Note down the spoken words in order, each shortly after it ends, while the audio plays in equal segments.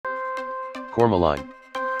Cormoline.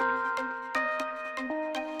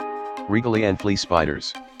 Regally and flea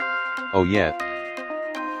spiders. Oh yeah.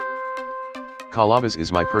 Calabas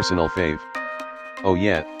is my personal fave. Oh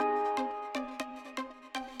yeah.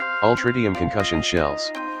 Ultritium concussion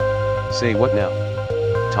shells. Say what now?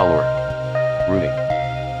 Talor. Rooney.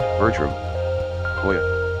 Bertram. Hoya.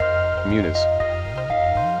 Muniz.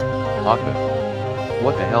 Akba.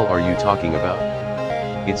 What the hell are you talking about?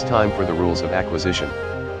 It's time for the rules of acquisition.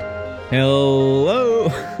 Hello.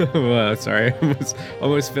 Well, sorry, I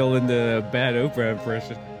almost fell into a bad Oprah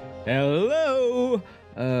impression. Hello.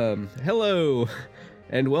 Hello,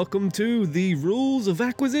 and welcome to the Rules of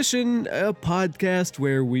Acquisition, a podcast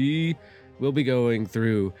where we will be going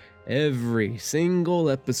through every single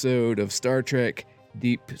episode of Star Trek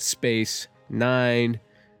Deep Space Nine,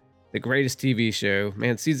 the greatest TV show.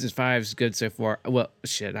 Man, season 5 is good so far. Well,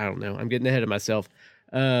 shit, I don't know. I'm getting ahead of myself.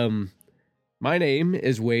 My name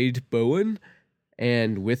is Wade Bowen,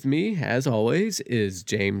 and with me, as always, is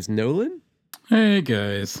James Nolan. Hey,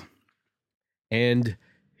 guys. And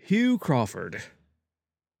Hugh Crawford.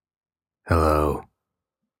 Hello.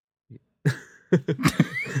 Hugh,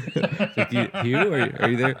 are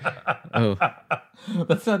you there? Oh,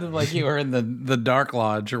 That sounded like you were in the Dark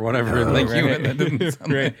Lodge or whatever. Oh, Thank you. right. That didn't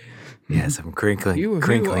sound Right. Yes, I'm crinkling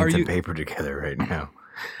some paper together right now.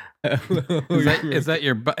 Is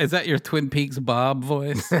that your Twin Peaks Bob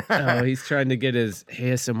voice? Oh, he's trying to get his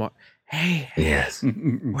ASMR. Hey, Yes.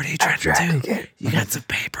 what are you trying to do? You got some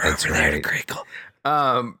paper That's over there to right. crinkle.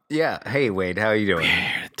 Yeah. Hey, Wade, how are you doing? We're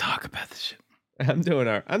here to talk about this shit. I'm doing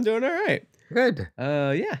all right. Good.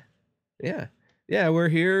 Yeah. We're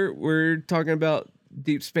here. We're talking about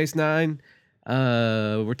Deep Space Nine.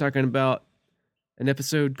 We're talking about an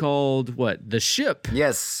episode called what? The Ship.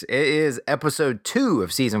 Yes, it is episode 2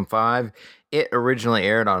 of season 5. It originally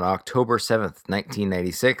aired on October 7th,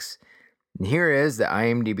 1996. And here is the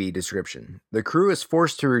IMDb description. The crew is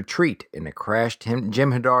forced to retreat in a crashed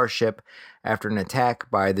Jem'Hadar ship after an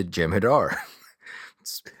attack by the Jem'Hadar.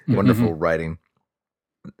 It's wonderful writing.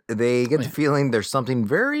 They get the feeling there's something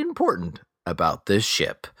very important about this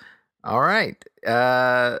ship. All right.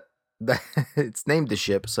 It's named the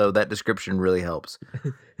ship, so that description really helps.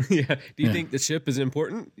 Yeah. Do you think the ship is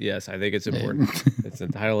important? Yes, I think it's important. It's the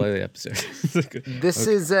title of the episode. This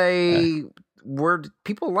is a word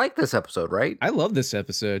people like this episode, right? I love this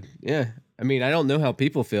episode. Yeah. I mean, I don't know how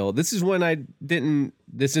people feel. This is when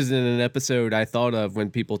this isn't an episode I thought of when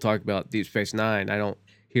people talk about Deep Space Nine. I don't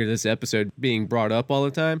hear this episode being brought up all the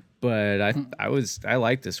time, but I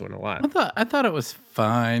like this one a lot. I thought it was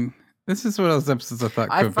fine. This is one of those episodes I thought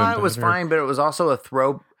could I have thought been it was better. fine, but it was also a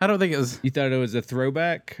throw. I don't think it was. You thought it was a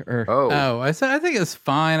throwback or I think it was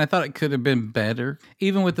fine. I thought it could have been better,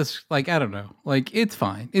 even with this. Like, I don't know. Like, it's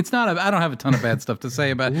fine. It's not. I don't have a ton of bad stuff to say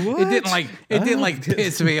about it. What? It didn't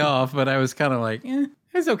piss me off, but I was kind of like,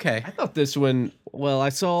 it's okay. I thought this one, well, I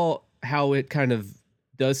saw how it kind of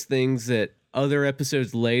does things that other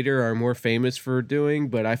episodes later are more famous for doing,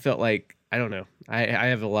 but I felt like, I don't know. I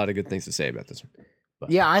have a lot of good things to say about this one.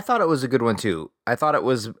 Yeah, I thought it was a good one too. I thought it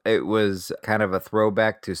was kind of a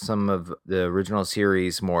throwback to some of the original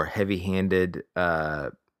series, more heavy-handed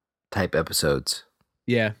type episodes.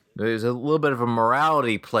 Yeah. There's a little bit of a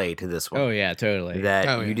morality play to this one. Oh, yeah, totally.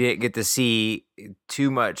 That you didn't get to see too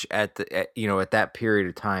much at that period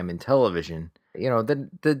of time in television.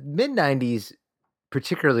 The mid 90s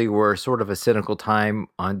particularly were sort of a cynical time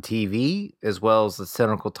on TV as well as a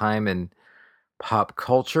cynical time in pop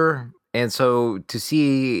culture. And so to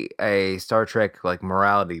see a Star Trek like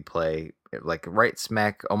morality play, like right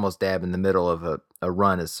smack almost dab in the middle of a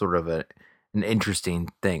run is sort of an interesting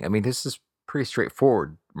thing. I mean, this is pretty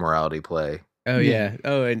straightforward morality play. Oh, yeah.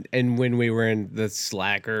 Oh, and when we were in the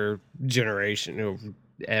slacker generation of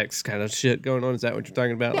X kind of shit going on, is that what you're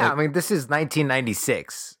talking about? Yeah, Like, I mean, this is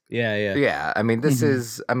 1996. yeah. Yeah, I mean, this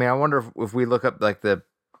is, I mean, I wonder if we look up like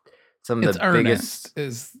some of It's the earnest.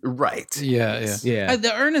 biggest. Right. Yeah. Yeah.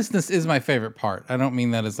 The earnestness is my favorite part. I don't mean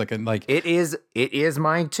that as like. It is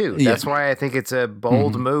mine too. Yeah. That's why I think it's a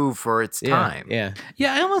bold move for its time. Yeah.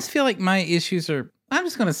 Yeah, I almost feel like my issues are. I'm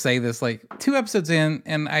just gonna say this: like 2 episodes in,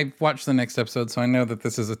 and I've watched the next episode, so I know that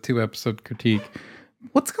this is a 2-episode critique.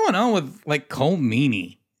 What's going on with like Cole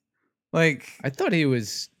Meany? Like, I thought he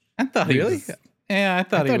was. I thought Really? he was. Yeah, I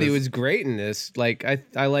thought, he was great in this. Like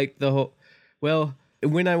I like the whole. Well,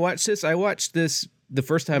 when I watched this the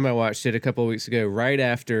first time I watched it a couple of weeks ago, right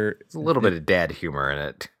after. There's a little bit of dad humor in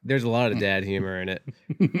it. There's a lot of dad humor in it.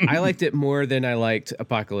 I liked it more than I liked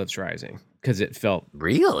Apocalypse Rising because it felt.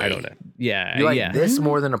 Really? I don't know. Yeah, You like yeah. this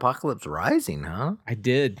more than Apocalypse Rising, huh? I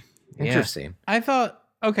did. Yeah. Interesting. I thought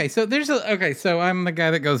Okay, so so I'm the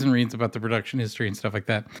guy that goes and reads about the production history and stuff like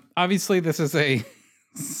that. Obviously, this is a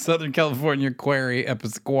Southern California quarry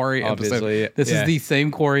episode. Obviously, This yeah. is the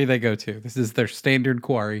same quarry they go to. This is their standard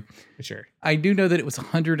quarry. Sure. I do know that it was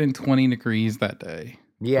 120 degrees that day.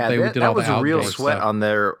 Yeah, They that, did all that was the a real outdoor sweat stuff. on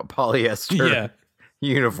their polyester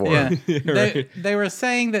uniform. Yeah. Right. They were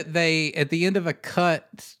saying that they, at the end of a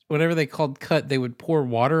cut, whatever they called cut, they would pour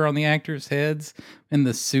water on the actors' heads and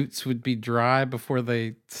the suits would be dry before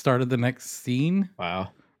they started the next scene Wow.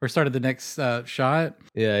 or started the next shot.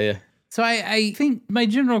 Yeah. So I think my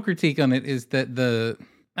general critique on it is that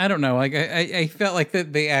I don't know, like I felt like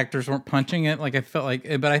that the actors weren't punching it. Like I felt like,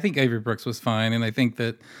 but I think Avery Brooks was fine. And I think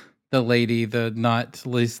that the lady, the not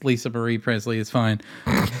Lisa Marie Presley is fine.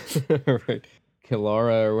 Right.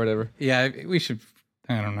 Kilara or whatever. Yeah, we should.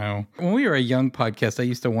 I don't know. When we were a young podcast, I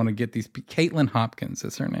used to want to get these. Caitlin Hopkins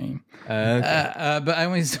is her name. Okay. But I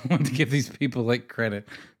always want to give these people like credit.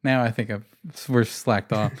 Now I think we're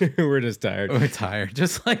slacked off. We're just tired. We're tired,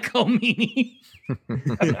 just like Colmini.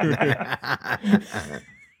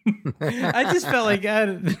 I just felt like I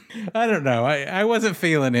don't know. I wasn't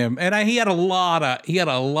feeling him, and he had a lot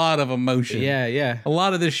of emotion. Yeah. A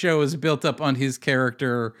lot of this show was built up on his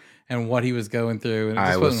character and what he was going through. And it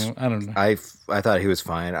just wasn't, I don't know. I thought he was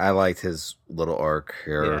fine. I liked his little arc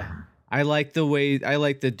here. Yeah. I like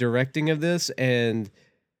the directing of this, and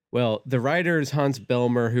well, the writer is Hans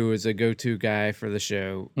Belmer, who is a go-to guy for the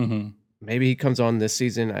show. Mm-hmm. Maybe he comes on this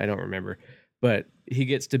season. I don't remember, but he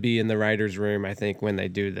gets to be in the writer's room, I think, when they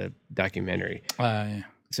do the documentary. Yeah.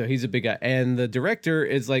 So he's a big guy. And the director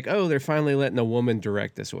is like, oh, they're finally letting a woman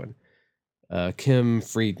direct this one. Kim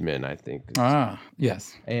Friedman, I think.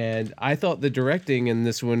 Yes. And I thought the directing in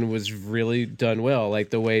this one was really done well. Like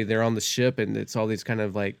the way they're on the ship and it's all these kind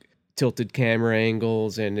of like tilted camera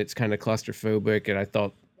angles and it's kind of claustrophobic. And I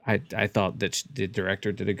thought that the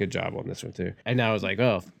director did a good job on this one too. And I was like,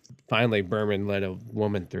 oh, finally Berman let a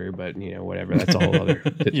woman through, but whatever. That's a whole other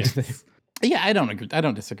thing. Yeah, I don't agree. I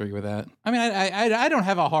don't disagree with that. I mean, I don't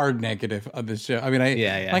have a hard negative of this show. I mean,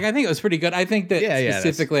 like I think it was pretty good. I think that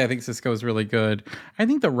specifically, I think Cisco was really good. I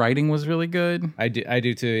think the writing was really good. I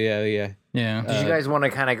do too. Yeah. Did you guys want to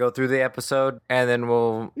kind of go through the episode and then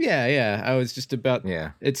we'll? Yeah. I was just about.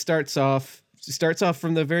 Yeah. It starts off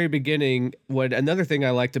from the very beginning. Another thing I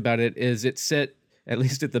liked about it is it's set, at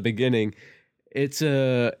least at the beginning, it's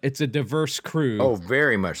a diverse crew. Oh,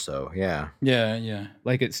 very much so. Yeah. Yeah.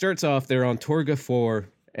 Like it starts off, they're on Torga 4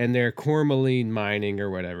 and they're cormalline mining or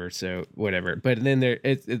whatever. So whatever. But then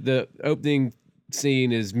the opening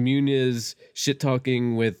scene is Muniz shit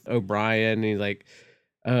talking with O'Brien. And he's like,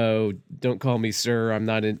 oh, don't call me sir. I'm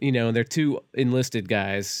not and they're two enlisted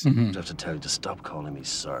guys. Mm-hmm. I have to tell you to stop calling me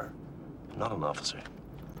sir. I'm not an officer.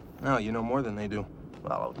 No, you know more than they do.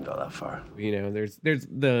 Well, I wouldn't go that far. There's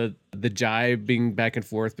the jibe being back and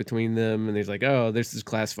forth between them, and there's like, oh, this is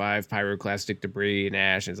class 5 pyroclastic debris and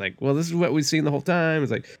ash. And it's like, well, this is what we've seen the whole time.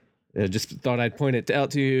 It's like, I just thought I'd point it out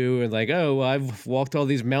to you. And like, oh, well, I've walked all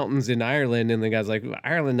these mountains in Ireland, and the guy's like,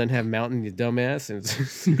 Ireland doesn't have mountain, you dumbass. And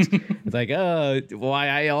it's like, oh,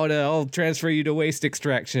 why I'll transfer you to waste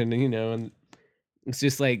extraction, and it's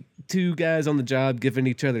just like two guys on the job giving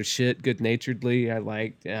each other shit good naturedly. I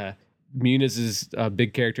liked. Muniz is a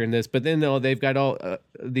big character in this, but then they've got all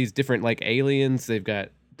these different like aliens. They've got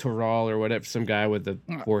Toral or whatever, some guy with the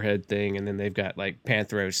forehead thing, and then they've got like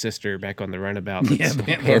Panthro's sister back on the runabout.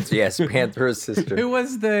 Panthro's sister. Who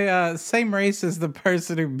was the same race as the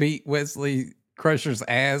person who beat Wesley Crusher's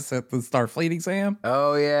ass at the Starfleet exam?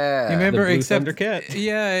 Oh yeah, you remember? The Blue Except Thundercat.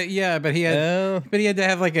 Yeah, but he had to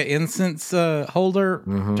have like an incense holder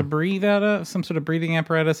to breathe out of, some sort of breathing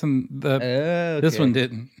apparatus, and this one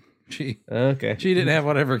didn't. She didn't have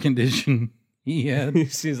whatever condition he had.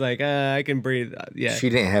 She's like, I can breathe. Yeah. She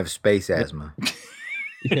didn't have space asthma.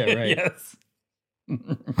 Yeah, right. Yes.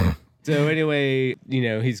 So anyway,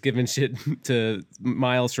 he's giving shit to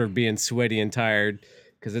Miles for being sweaty and tired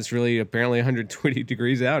because it's really apparently 120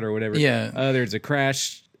 degrees out or whatever. Yeah. There's a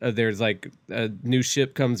crash. There's like a new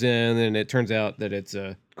ship comes in, and it turns out that it's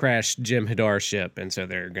a crashed Jim Hadar ship, and so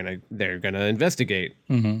they're gonna investigate.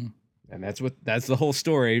 Mm-hmm. And that's the whole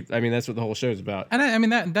story. I mean, that's what the whole show's about. And I mean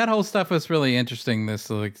that whole stuff was really interesting. This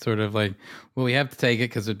like sort of like, well, we have to take it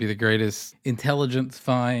because it'd be the greatest intelligence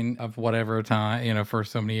find of whatever time, for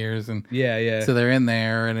so many years. And yeah. So they're in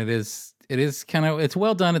there, and it is kind of, it's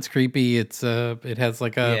well done. It's creepy. It has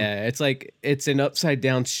like a it's an upside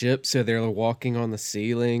down ship, so they're walking on the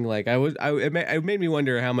ceiling. Like it made me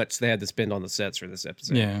wonder how much they had to spend on the sets for this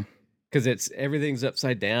episode. Yeah. Because everything's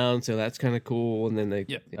upside down, so that's kind of cool. And then they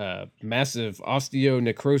massive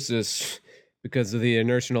osteonecrosis because of the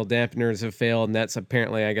inertial dampeners have failed, and that's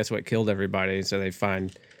apparently, I guess, what killed everybody. So they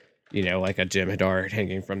find, like a Jem'Hadar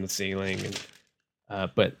hanging from the ceiling.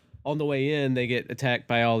 And, but on the way in, they get attacked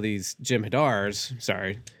by all these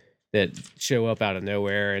Jem'Hadars, that show up out of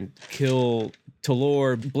nowhere and kill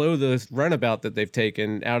Talor, blow the runabout that they've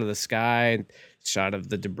taken out of the sky, and shot of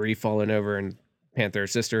the debris falling over, and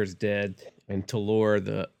Panther's sister is dead, and Talor,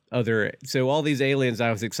 the other. So all these aliens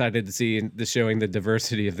I was excited to see in the showing the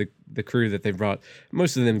diversity of the crew that they brought.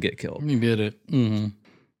 Most of them get killed. You get it. Mm-hmm.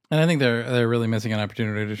 And I think they're really missing an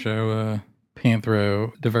opportunity to show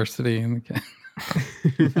Panthro diversity in the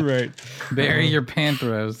Right. Bury your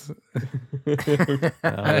Panthros.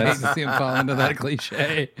 I hate to see them fall into that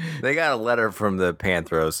cliche. They got a letter from the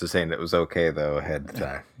Panthros saying it was okay though ahead of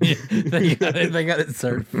time. Yeah, they got it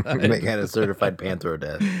certified. They got a certified Panthro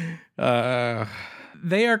death.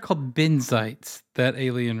 They are called Benzites, that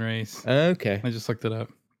alien race. Okay. I just looked it up.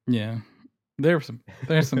 Yeah. There's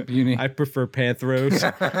some beauty. I prefer Panthros.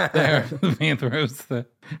 There, the Panthros.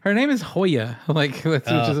 Her name is Hoya, which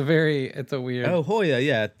is it's a weird. Oh, Hoya,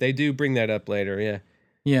 yeah. They do bring that up later, yeah.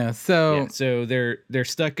 Yeah, so they're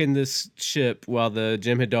stuck in this ship while the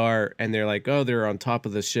Jem'Hadar, and they're like, oh, they're on top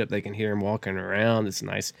of the ship. They can hear them walking around. It's a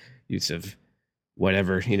nice use of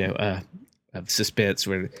whatever, of suspense.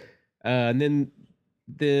 And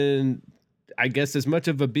then I guess as much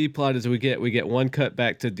of a B plot as we get one cut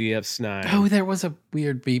back to DS9. Oh, there was a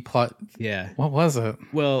weird B plot. Yeah. What was it?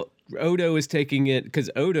 Well, Odo is taking it because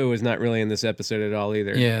Odo is not really in this episode at all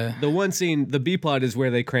either. Yeah. The one scene, the B plot is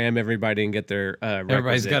where they cram everybody and get their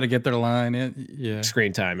everybody's got to get their line in. Yeah.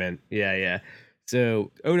 Screen time in. Yeah.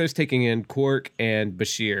 So Odo's taking in Quark and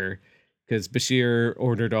Bashir because Bashir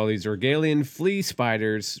ordered all these Orgalian flea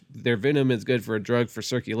spiders. Their venom is good for a drug for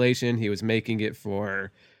circulation. He was making it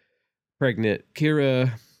for pregnant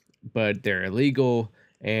Kira, but they're illegal.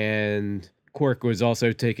 And Quark was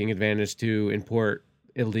also taking advantage to import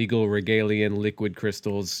illegal Regalian liquid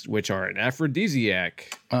crystals, which are an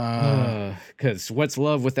aphrodisiac. Because what's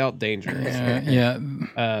love without danger? Yeah.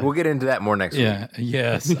 We'll get into that more next week.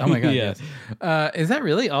 Yes. Oh my god. Yeah. Yes. Is that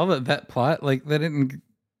really all that plot? Like they didn't.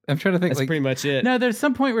 I'm trying to think. That's pretty much it. No, there's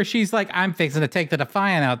some point where she's like, "I'm fixing to take the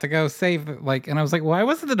Defiant out to go save." And I was like, "Why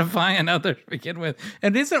wasn't the Defiant out there to begin with?"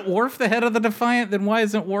 And isn't Worf the head of the Defiant? Then why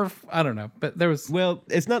isn't Worf? I don't know. But there was. Well,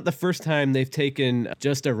 it's not the first time they've taken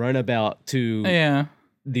just a runabout to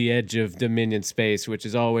the edge of Dominion space, which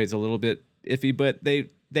is always a little bit iffy. But they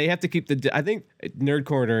have to keep I think nerd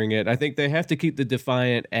cornering it. I think they have to keep the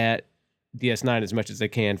Defiant at DS9 as much as they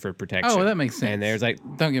can for protection. Oh, that makes sense. And there's like,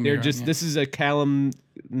 don't get me wrong, this is a Callum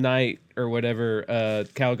Knight or whatever,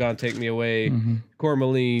 Calgon Take Me Away,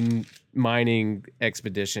 Cormeline mining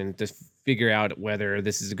expedition to figure out whether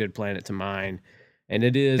this is a good planet to mine. And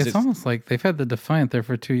it is. It's almost like they've had the Defiant there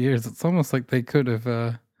for 2 years. It's almost like they could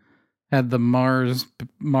have had the Mars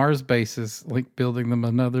bases, like building them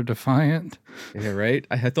another Defiant. Yeah, right?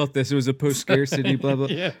 I thought this was a post-scarcity, blah, blah.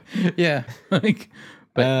 Yeah.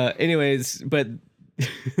 But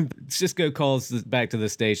Cisco calls back to the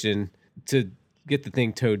station to get the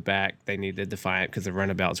thing towed back. They need the Defiant because the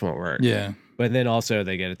runabouts won't work. Yeah. But then also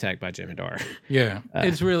they get attacked by Jem'Hadar. Yeah.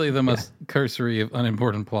 It's really the most cursory of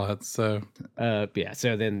unimportant plots. So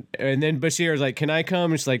So then Bashir is like, "Can I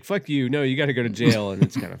come?" And she's like, "Fuck you. No, you got to go to jail." And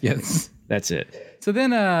it's kind of yes. That's it. So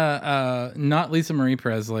then not Lisa Marie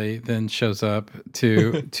Presley then shows up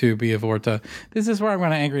to be a Vorta. This is where I'm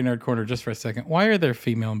going to angry nerd corner just for a second. Why are there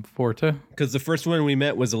female Vorta? Because the first one we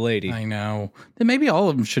met was a lady. I know. Then maybe all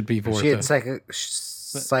of them should be Vorta. She had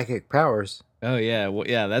psychic powers. Oh yeah, well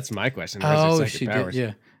yeah, that's my question. She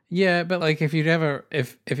did. Yeah, but like if you have a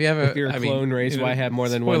you're a clone race, why have more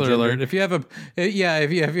than one gender? Spoiler alert! If you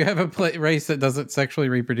have a race that doesn't sexually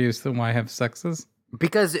reproduce, then why have sexes?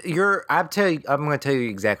 Because I'm going to tell you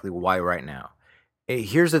exactly why right now.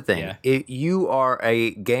 Here's the thing: you are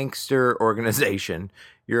a gangster organization.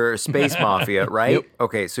 You're a space mafia, right? Yep.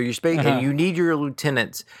 Okay, so you're space, and you need your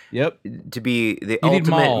lieutenants. Yep. To be the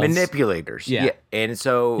ultimate manipulators. Yeah. And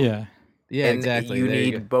so. Yeah, and exactly. You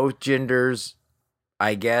need both genders,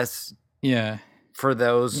 I guess. Yeah. For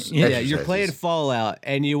those. Yeah, you're playing Fallout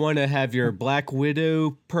and you want to have your Black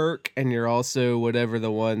Widow perk and you're also whatever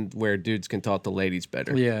the one where dudes can talk to ladies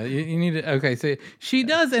better. Yeah, you need to. Okay, so she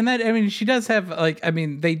does, and that, I mean, she does have, like, I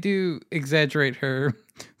mean, they do exaggerate her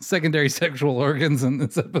secondary sexual organs in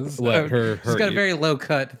this episode. She's got a very low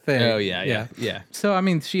cut thing. Oh, yeah. So, I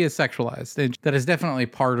mean, she is sexualized. And that is definitely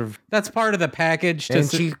part of the package. And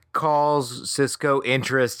she calls Cisco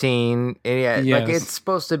interesting. And like, it's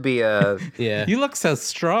supposed to be a. You look so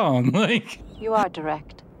strong. Like, you are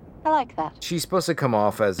direct. I like that. She's supposed to come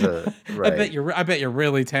off as a right. I bet you're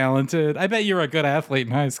really talented. I bet you were a good athlete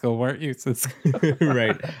in high school, weren't you?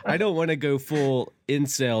 Right. I don't want to go full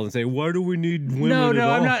incel and say, why do we need women No, at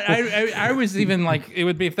all? I'm not. I was even like, it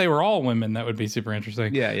would be if they were all women, that would be super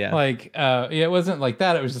interesting. Yeah. Like, it wasn't like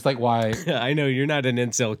that. It was just like, why? I know you're not an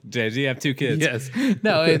incel, James. You have 2 kids. Yes.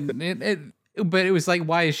 No, but it was like,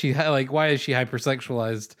 why is she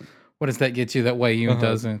hypersexualized? What does that get you that Wei-Yun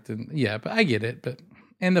doesn't? And yeah, but I get it.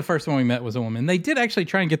 And the first one we met was a woman. They did actually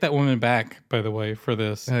try and get that woman back, by the way, for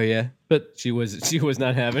this. Oh yeah, but she was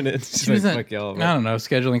not having it. She wasn't, fuck y'all. I don't know,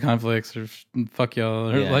 scheduling conflicts or fuck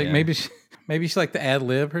y'all. Or Yeah, like yeah. maybe she liked to ad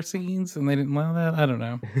lib her scenes and they didn't allow that. I don't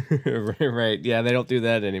know. Right. Yeah, they don't do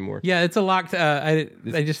that anymore. Yeah, it's a locked. I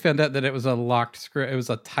just found out that it was a locked script. It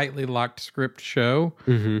was a tightly locked script show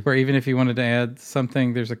where even if you wanted to add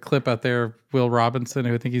something, there's a clip out there of Will Robinson,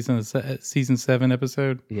 who I think he's in the season 7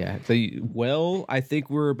 episode. Yeah. So, I think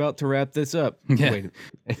we're about to wrap this up. Yeah. Wait,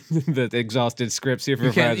 the exhausted script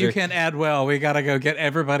supervisor. You can't add well. We got to go get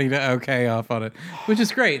everybody to okay off on it, which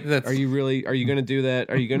is great. Are you going to do that?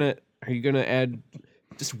 Are you going to add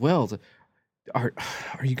just Wells? Are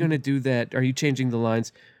you going to do that? Are you changing the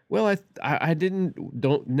lines? Well, I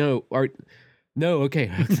don't know. No,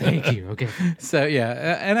 okay. Thank you. Okay. So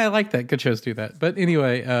yeah, and I like that. Good shows do that. But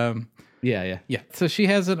anyway, Yeah. So she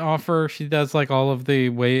has an offer. She does like all of the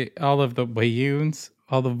Wei-Yuns,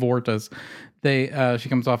 all the Vortas. She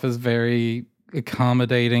comes off as very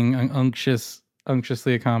accommodating,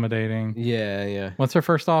 unctuously accommodating. Yeah. What's her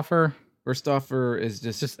first offer? First offer is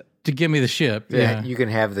just To give me the ship. Yeah, you can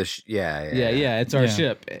have the yeah. it's our Yeah.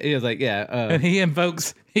 ship. He was like, And he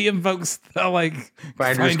invokes the like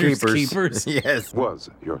Finders keepers. Yes. Was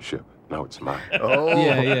your ship. Now it's mine. Oh,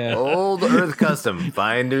 Yeah. Old Earth custom.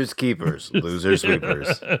 Finders keepers, losers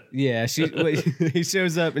sweepers. Yeah, he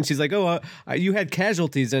shows up and she's like, "Oh, you had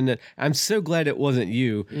casualties, and I'm so glad it wasn't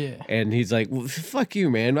you." Yeah. And he's like, "Well, fuck you,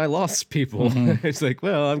 man. I lost people." It's like,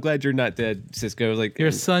 "Well, I'm glad you're not dead, Cisco." Was like,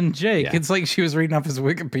 Your son Jake. Yeah. It's like she was reading off his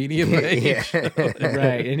Wikipedia page. Yeah.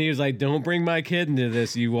 right? And he was like, "Don't bring my kid into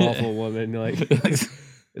this, you awful woman." Like,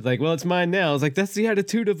 it's like, "Well, it's mine now." I was like, "That's the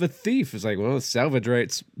attitude of a thief." It's like, "Well, salvage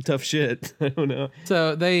rights, tough shit." I don't know.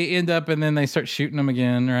 So they end up and then they start shooting them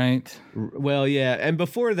again, right? Well, yeah, and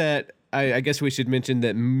before that, I guess we should mention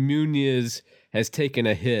that Muniz has taken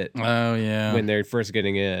a hit. Oh yeah. When they're first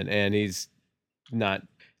getting in, and he's not.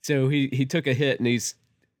 So he took a hit, and he's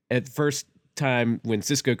at the first time when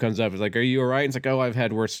Cisco comes up, it's like, "Are you all right?" And it's like, "Oh, I've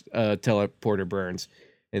had worse teleporter burns."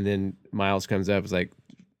 And then Miles comes up, it's like,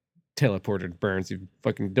 "Teleporter burns. You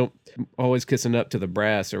fucking don't always kissing up to the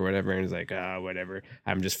brass or whatever." And he's like, whatever.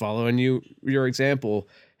 I'm just following your example,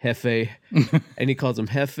 Hefe." And he calls him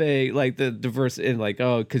Hefe, like the verse in like,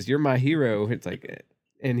 "Oh, because you're my hero." It's like.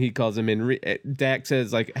 And he calls him Dak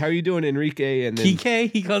says like, "How are you doing, Enrique?" And then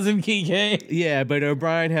Kike? He calls him Kike. yeah, but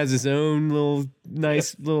O'Brien has his own little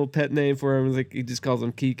nice little pet name for him. Like he just calls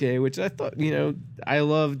him Kike, which I thought, I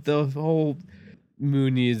loved the whole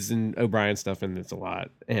Muniz and O'Brien stuff in this a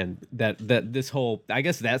lot. And that this whole, I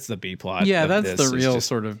guess that's the B plot. Yeah, of that's this, the is real just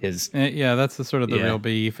sort of his. yeah, that's the sort of the Yeah. real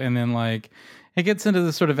beef. And then like it gets into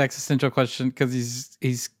the sort of existential question because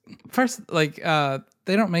he's first like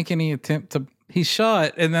they don't make any attempt to. He's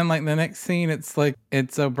shot, and then like the next scene, it's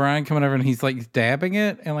O'Brien coming over and he's like dabbing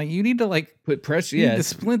it, and like you need to like Put pressure. you Yeah, need to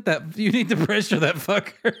splint that. You need to pressure that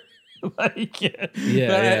fucker. Like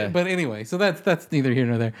Yeah. But anyway, so that's neither here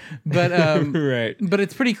nor there. But right. but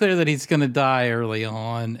it's pretty clear that he's gonna die early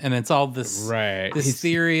on, and it's all this Right. this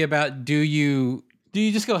theory about do you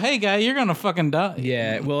just go, "Hey guy, you're gonna fucking die."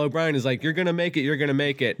 Yeah. Well, O'Brien is like, "You're gonna make it. You're gonna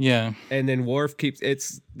make it." Yeah. And then Worf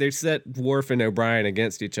they set Worf and O'Brien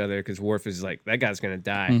against each other because Worf is like, "That guy's gonna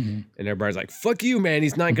die," and O'Brien's like, "Fuck you, man.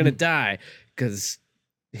 He's not gonna die because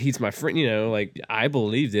he's my friend." Like I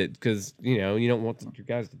believed it because you don't want your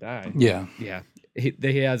guys to die. Yeah. Yeah. He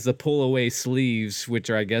has the pull away sleeves, which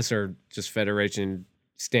I guess are just Federation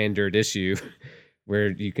standard issue,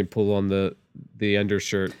 where you can pull on the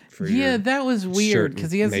undershirt for Yeah, your that was shirt weird and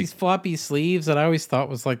because he has make- these floppy sleeves that I always thought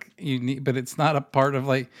was like unique, but it's not a part of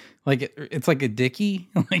it's like a dicky.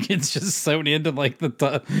 Like it's just sewn into like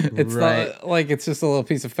it's Right. not like it's just a little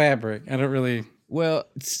piece of fabric. I don't really. Well,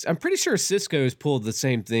 I'm pretty sure Cisco's pulled the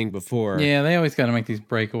same thing before. Yeah, they always got to make these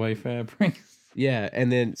breakaway fabrics. Yeah,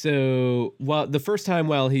 and then so the first time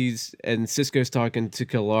while Cisco's talking to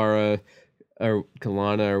Kalara or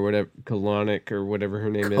Kalana or whatever, Kalanic or whatever her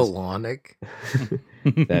name Colonic.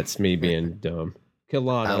 is. That's me being dumb.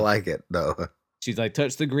 Kalana. I like it though. She's like,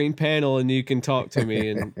 "Touch the green panel and you can talk to me."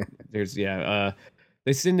 And there's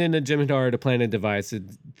they send in a Jem'Hadar to plant a device.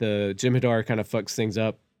 The Jem'Hadar kind of fucks things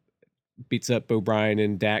up beats up O'Brien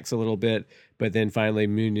and Dax a little bit, but then finally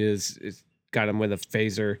Munoz got him with a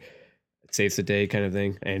phaser, saves the day kind of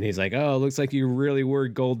thing. And he's like, "Oh, looks like you really were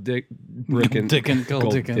gold dicking.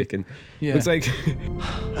 Yeah. Looks like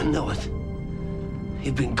I knew it.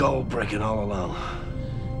 You've been gold breaking all along.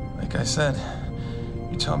 Like I said,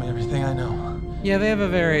 you tell me everything I know. Yeah, they have a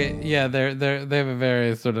very they have a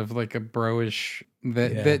very sort of like a bro-ish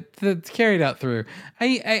that's carried out through.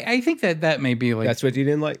 I think that may be like that's what you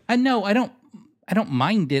didn't like. I know I don't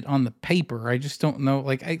mind it on the paper. I just don't know.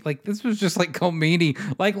 Like this was just like Comini.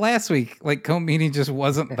 Like last week, like Comini just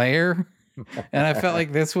wasn't there, and I felt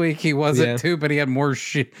like this week he wasn't too. But he had more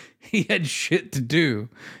shit. He had shit to do,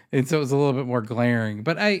 and so it was a little bit more glaring.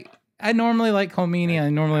 But I normally like Comini. I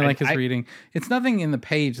normally like his reading. It's nothing in the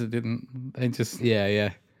page that didn't. I just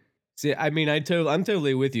yeah. See, I mean, I'm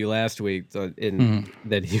totally with you last week in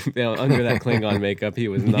that he under that Klingon makeup he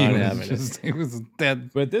was not having it. He was dead.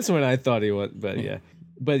 But this one I thought he was. But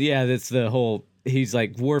yeah, that's the whole. He's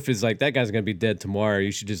like Worf is like that guy's gonna be dead tomorrow.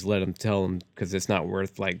 You should just let him tell him because it's not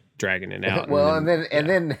worth like dragging it out. Well, and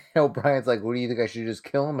then O'Brien's like, "What do you think? I should just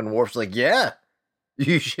kill him?" And Worf's like, "Yeah,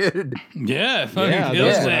 you should. Yeah, that's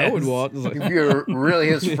what I would want. If you're really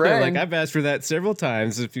his friend." Like I've asked for that several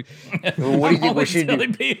times. If you, what do you think we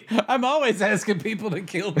should do? I'm always asking people to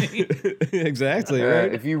kill me. Exactly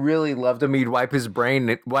right. If you really loved him, you'd wipe his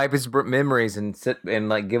memories, and sit and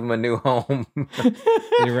like give him a new home.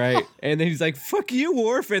 You're right. And then he's like, "Fuck you,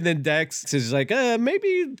 Worf." And then Dax is like,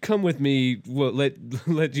 maybe come with me. We'll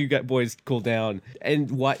let you boys cool down." And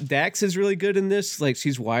what Dax is really good in this. Like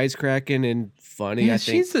she's wisecracking and funny. Yeah, I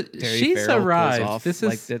think she's arrived. Off. This is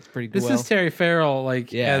like that's pretty cool. This is Terry Farrell. Like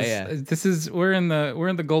this is we're in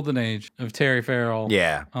the golden age of Terry Farrell.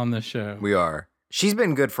 Yeah, on this show we are. She's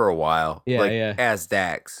been good for a while. As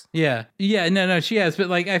Dax. Yeah. No, she has. But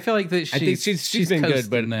like, I feel like that. I think she's been good,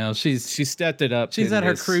 but now she's stepped it up. She's at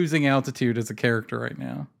her cruising altitude as a character right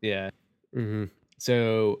now. Yeah. Mm-hmm.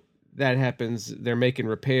 So that happens. They're making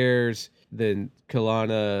repairs. Then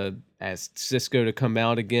Kalana asked Cisco to come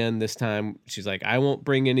out again. This time she's like, "I won't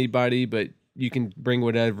bring anybody, but you can bring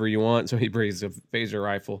whatever you want." So he brings a phaser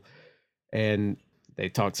rifle, and they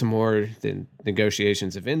talk some more. Then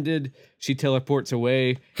negotiations have ended. She teleports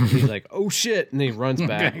away. And he's like, "Oh shit!" And then he runs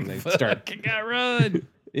back, and they start. Gotta run.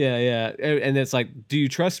 Yeah. And it's like, "Do you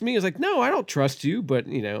trust me?" It's like, "No, I don't trust you, but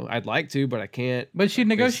I'd like to, but I can't." But she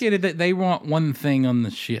negotiated that they want one thing on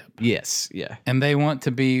the ship. Yes, yeah. And they want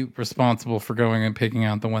to be responsible for going and picking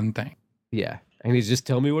out the one thing. Yeah. And he's just,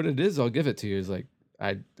 "Tell me what it is, I'll give it to you." He's like,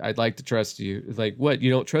 I'd like to trust you. It's like, "What, you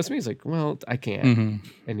don't trust me?" He's like, "Well, I can't." Mm-hmm.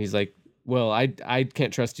 And he's like, "Well, I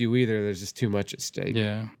can't trust you either. There's just too much at stake."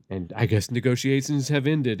 Yeah. And I guess negotiations have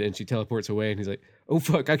ended. And she teleports away, and he's like, "Oh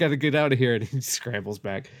fuck, I gotta get out of here." And he scrambles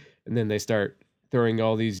back. And then they start throwing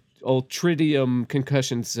all these old tritium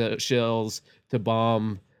concussion shells to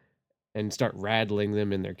bomb and start rattling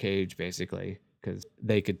them in their cage, basically, because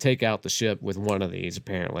they could take out the ship with one of these,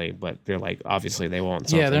 apparently. But they're like, obviously, they want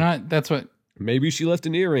something. Yeah, they're not. That's what. Maybe she left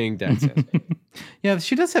an earring. Dax says. Yeah,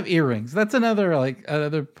 she does have earrings. That's another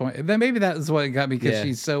point. Then maybe that is what got me, because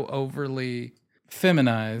she's so overly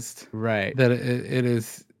feminized, right? That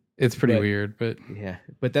it's pretty weird. But yeah,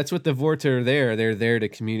 but that's what the Vorta are there. They're there to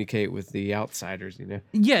communicate with the outsiders,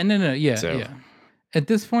 Yeah, yeah. At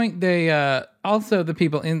this point, they also the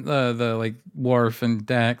people in the like Worf and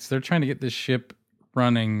Dax, they're trying to get this ship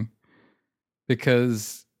running,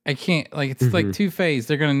 because I can't, like, it's like two-phase.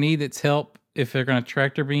 They're going to need its help if they're going to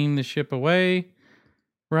tractor beam the ship away,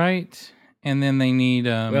 right? And then they need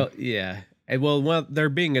well, they're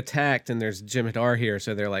being attacked, and there's Jem'Hadar here,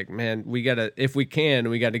 so they're like, "Man, we gotta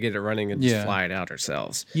get it running and just fly it out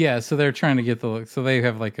ourselves." Yeah, so they're trying to get so they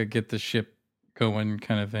have like a get the ship going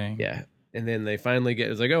kind of thing. Yeah, and then they finally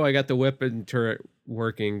it's like, "Oh, I got the weapon turret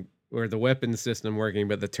working, or the weapon system working,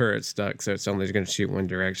 but the turret's stuck, so it's only going to shoot one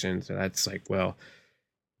direction." So that's like, well,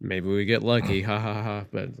 maybe we get lucky, ha ha ha.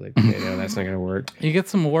 But like, that's not going to work. You get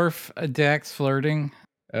some Worf Dax flirting.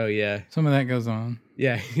 Oh yeah, some of that goes on.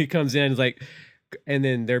 Yeah, he comes in like, and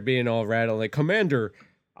then they're being all rattled like, "Commander,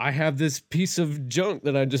 I have this piece of junk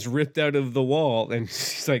that I just ripped out of the wall." And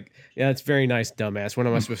she's like, "Yeah, it's very nice, dumbass. What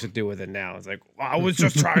am I supposed to do with it now?" It's like, "Well, I was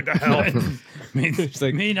just trying to help." She's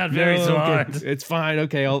like, "Me not very smart. Okay. It's fine.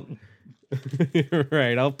 Okay, I'll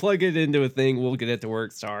right. I'll plug it into a thing. We'll get it to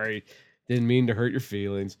work. Sorry, didn't mean to hurt your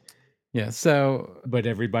feelings." Yeah. So, but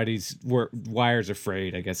everybody's wires are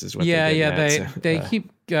frayed, I guess is what. They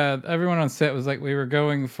keep everyone on set was like, "We were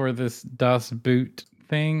going for this DOS boot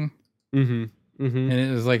thing." And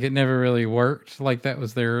it was like it never really worked. Like that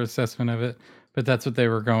was their assessment of it. But that's what they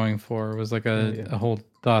were going for. It was like a whole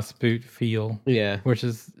Das Boot feel, Yeah. which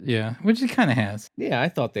is which it kind of has. Yeah, I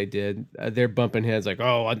thought they did. They're bumping heads like,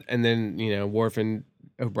 oh, and then, Worf and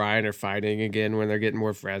O'Brien are fighting again when they're getting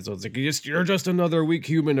more frazzled. It's like, you're just another weak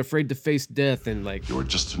human afraid to face death. And like, You're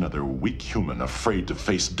just another weak human afraid to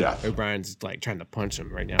face death. O'Brien's like trying to punch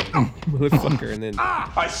him right now. Motherfucker. And then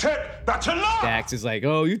I said that's enough! Dax is like,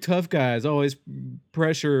 oh, you tough guys, always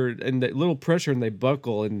pressure and that little pressure and they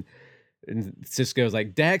buckle. And Cisco's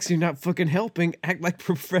like, Dax, you're not fucking helping. Act like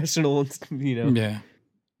professional, Yeah.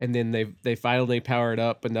 And then they finally power it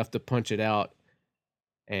up enough to punch it out,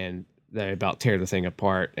 and they about tear the thing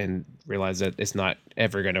apart and realize that it's not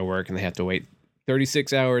ever going to work, and they have to wait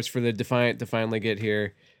 36 hours for the Defiant to finally get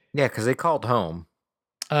here. Yeah, because they called home.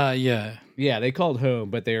 Yeah. Yeah, they called home,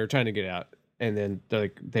 but they were trying to get out. And then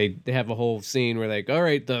they have a whole scene where like, all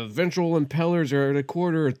right, the ventral impellers are at a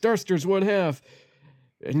quarter, thrusters 1/2.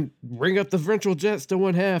 And bring up the ventral jets to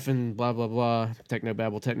 1/2 and blah, blah, blah.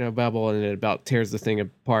 Technobabble. And it about tears the thing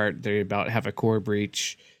apart. They about have a core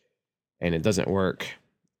breach and it doesn't work.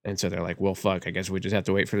 And so they're like, well, fuck, I guess we just have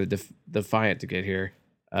to wait for the Defiant to get here.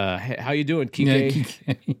 How you doing, Kike?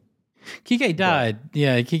 Yeah, Kike died.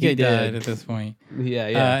 Yeah, Kike He died did. at this point. Yeah,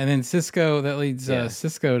 yeah. And then Cisco, that leads Yeah.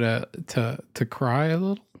 Cisco to cry a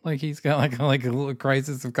little. Like he's got like a little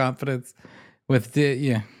crisis of confidence with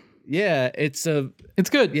Yeah, it's It's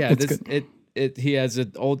good. yeah, it's this good. he has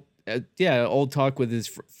an old talk with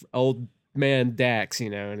his old man Dax,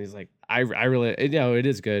 and he's like, I really, it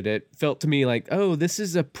is good. It felt to me like, oh, this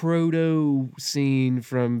is a proto scene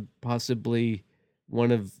from possibly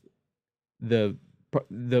one of the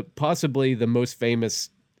possibly the most famous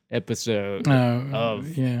episode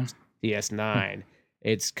of yeah. DS9.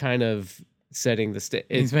 It's kind of setting the stage.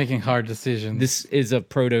 He's making hard decisions. This is a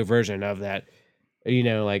proto version of that.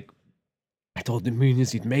 Like, I told the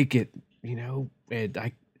Muniz he'd make it,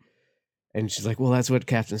 and she's like, well, that's what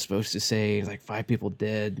Captain's supposed to say. Like 5 people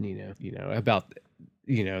dead, about,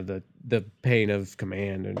 the pain of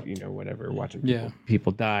command and, whatever, watching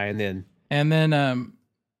people die. And then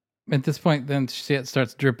at this point, then shit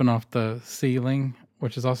starts dripping off the ceiling,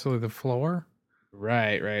 which is also the floor.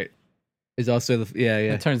 right. Is also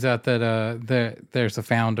It turns out that there's a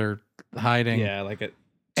founder hiding. Yeah, like a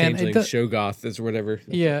And changeling Shogoth is whatever.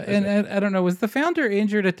 Yeah, and I don't know, was the founder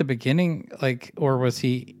injured at the beginning, or was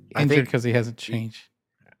he injured because he hasn't changed?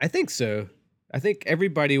 I think so. I think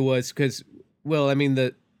everybody was because, well, I mean,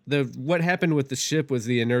 the what happened with the ship was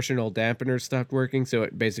the inertial dampener stopped working, so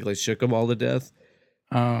it basically shook them all to death.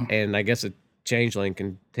 And I guess a changeling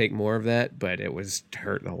can take more of that, but it was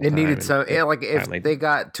hurt the whole time. It needed some. and Like if finally- they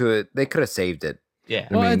got to it, they could have saved it. Yeah.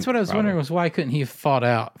 Well, I mean, that's what I was probably. wondering, was why couldn't he have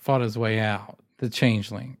fought his way out, the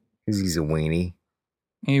changeling? Because he's a weenie.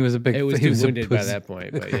 He was a big. It was he too was a wounded by pussy. that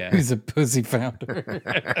point, but yeah. He was a pussy founder.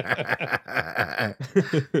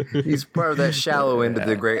 He's part of that shallow end of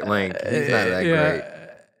the Great Lake. He's not that great.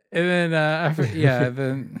 And then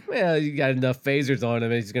then Well, you got enough phasers on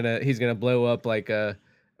him, he's gonna blow up like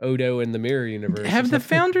Odo in the Mirror Universe. have the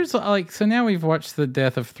founders so now we've watched the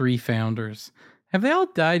death of 3 founders. Have they all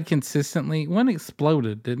died consistently? One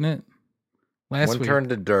exploded, didn't it? Last One week. turned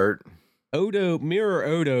to dirt. Mirror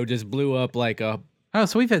Odo just blew up like a. Oh,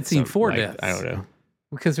 so we've had seen 4 like, deaths. I don't know.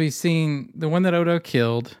 Because we've seen the one that Odo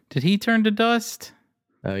killed. Did he turn to dust?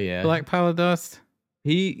 Oh yeah. Black pile of dust?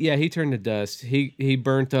 He turned to dust. He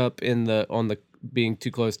burnt up on the being too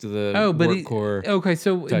close to the warp core. Okay,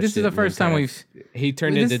 so touched this is it the and first then time kinda- he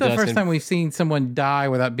turned into This is the dust. first and- time we've seen someone die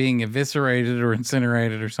without being eviscerated or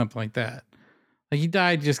incinerated or something like that. Like he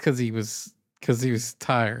died just because he was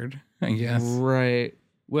tired, I guess. Right.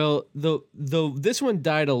 Well, this one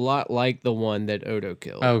died a lot like the one that Odo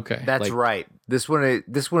killed. Okay. That's Like- right. This one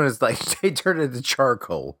is like they turned into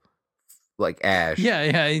charcoal, like ash.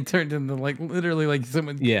 Yeah, he turned into like literally like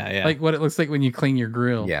someone Yeah. like what it looks like when you clean your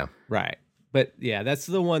grill. Yeah. Right. But yeah, that's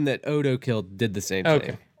the one that Odo killed. Did the same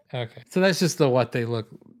thing. Okay. So that's just what they look.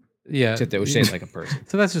 Yeah. Except it was shaped like a person.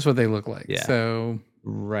 So that's just what they look like. Yeah. So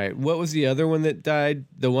Right. What was the other one that died?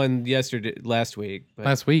 The one last week. But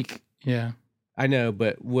last week, yeah, I know,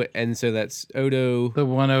 but what? And so that's Odo. the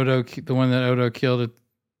one that Odo killed at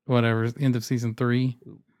whatever end of season 3,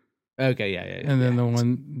 Okay. Yeah. and then the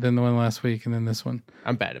one last week, and then this one.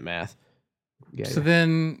 I'm bad at math. Yeah. So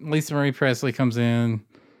then Lisa Marie Presley comes in,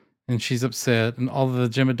 and she's upset, and all of the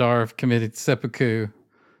Jem'Hadar have committed seppuku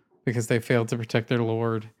because they failed to protect their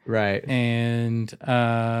lord, right. and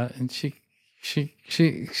she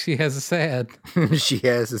has a sad. She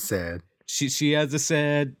has a sad. She has a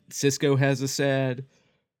sad. Cisco has a sad.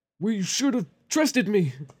 We should have trusted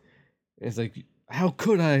me. It's like how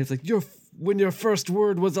could I? It's like when your first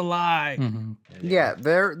word was a lie. Mhm. Yeah,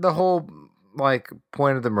 the whole like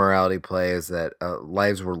point of the morality play is that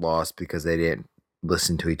lives were lost because they didn't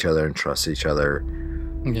listen to each other and trust each other.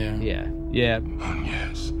 Yeah. Yeah.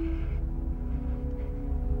 Yes.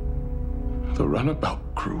 The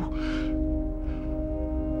runabout crew.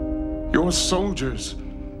 Your soldiers.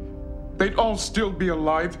 They'd all still be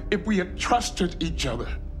alive if we had trusted each other.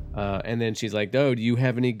 And then she's like, "Oh, do you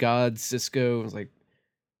have any gods, Cisco?" I was like,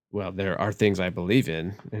 "Well, there are things I believe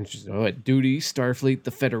in." And she's like, "Oh, at duty, Starfleet,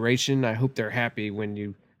 the Federation. I hope they're happy when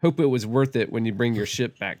you hope it was worth it when you bring your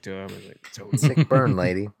ship back to them." I was like, "Totally." Sick burn,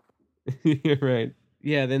 lady. You're right.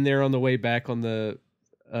 Yeah. Then they're on the way back on the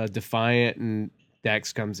Defiant, and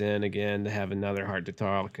Dax comes in again to have another heart to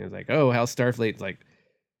talk. And it's like, "Oh, how's Starfleet?" It's like,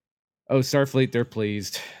 "Oh, Starfleet, they're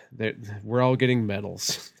pleased. We're all getting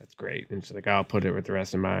medals. That's great." And she's like, "I'll put it with the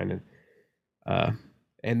rest of mine."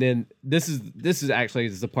 And then this is actually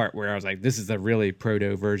the part where I was like, this is a really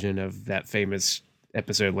proto version of that famous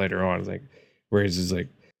episode later on. It's like, where he's just like,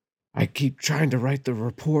 "I keep trying to write the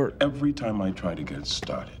report." Every time I try to get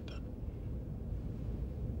started,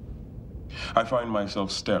 I find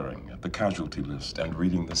myself staring at the casualty list and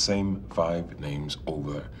reading the same 5 names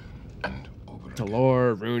over and over again.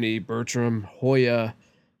 Talor, Rooney, Bertram, Hoya,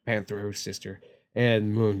 Panthro, sister,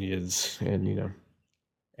 and Munoz, and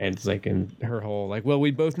and it's like in her whole like, well, we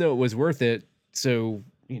both know it was worth it, so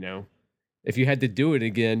if you had to do it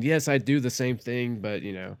again, yes, I'd do the same thing, but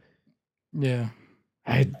Yeah.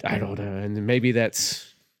 I don't know, and maybe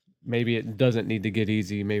it doesn't need to get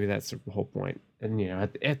easy. Maybe that's the whole point. And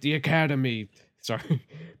at the academy, sorry,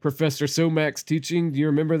 Professor Somack's teaching. Do you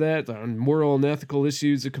remember that on moral and ethical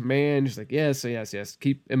issues of command? She's like, yes.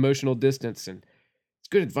 Keep emotional distance, and it's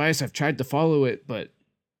good advice. I've tried to follow it, but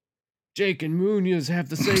Jake and Munoz have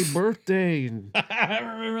the same birthday, and I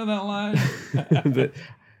remember that line. but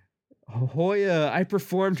Hoya, I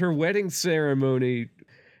performed her wedding ceremony,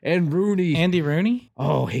 and Rooney, Andy Rooney?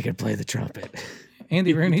 oh, he could play the trumpet. Andy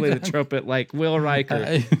He could Rooney play the does. trumpet like Will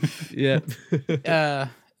Riker. Yep.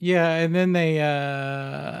 Yeah, and then they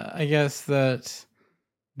I guess that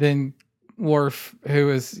then Worf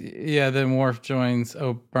then Worf joins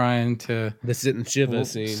O'Brien to The sit and shiva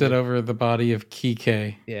scene. sit over the body of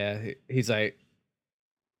Kike. Yeah, he's like,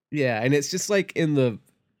 yeah, and it's just like in the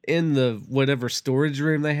whatever storage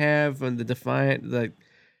room they have on the Defiant, like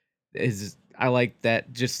I like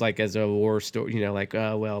that just like as a war story, like,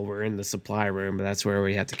 oh well, we're in the supply room, but that's where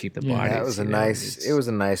we have to keep the Yeah, bodies. That was a you know, nice. it's- It was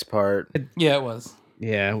a nice part. Yeah, it was.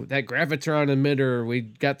 Yeah, that gravitron emitter, we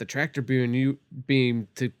got the tractor beam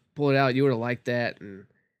to pull it out. You would have liked that. And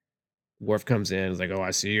Worf comes in, is like, "Oh, I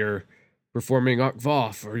see you're performing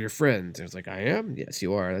Okva for your friends." And it's like, "I am? Yes,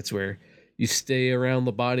 you are." That's where you stay around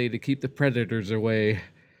the body to keep the predators away,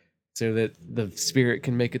 so that the spirit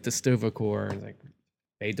can make it to Stovacor. And like,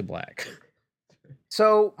 fade to black.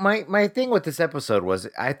 So my thing with this episode was,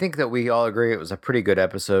 I think that we all agree it was a pretty good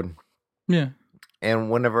episode. Yeah. And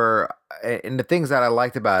the things that I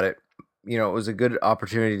liked about it, it was a good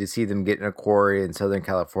opportunity to see them get in a quarry in Southern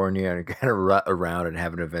California and kind of rut around and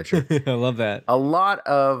have an adventure. I love that. a lot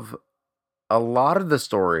of the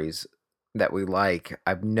stories that we like,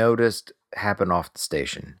 I've noticed happen off the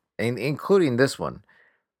station, including this one.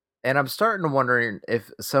 And I'm starting to wonder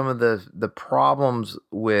if some of the problems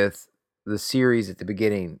with the series at the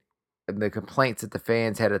beginning, the complaints that the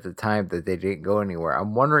fans had at the time that they didn't go anywhere,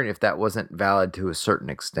 I'm wondering if that wasn't valid to a certain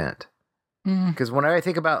extent. Because when I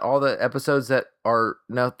think about all the episodes that are,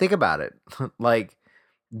 now think about it, like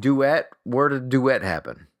Duet, where did Duet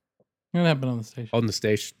happen? It happened on the station. On the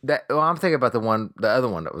station. I'm thinking about the other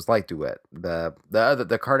one that was like Duet, the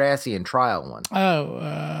Cardassian trial one.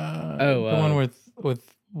 The one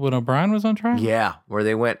with when O'Brien was on trial? Yeah, where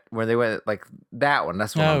they went like that one.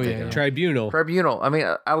 That's what I'm thinking. yeah. of. Tribunal. I mean,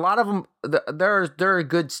 a lot of them, there are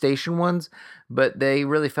good station ones, but they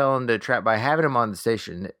really fell into a trap by having them on the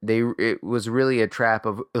station. It was really a trap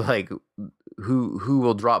of like who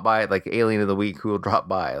will drop by, like Alien of the Week, who will drop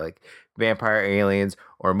by, like Vampire Aliens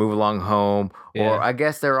or Move Along Home, Yeah. or I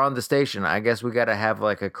guess they're on the station. I guess we got to have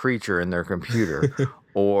like a creature in their computer,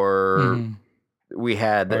 or Mhm. we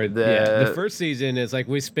had the first season is like,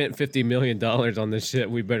 we spent $50 million on this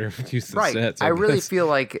shit. We better use the right. sets. I really guess. feel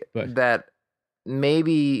like But- that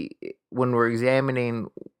maybe when we're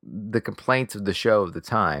examining the complaints of the show of the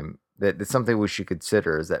time, that it's something we should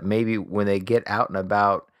consider, is that maybe when they get out and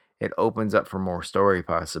about, it opens up for more story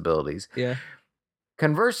possibilities. Yeah.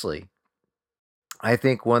 Conversely, I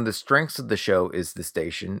think one of the strengths of the show is the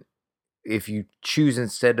station. If you choose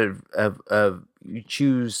instead of you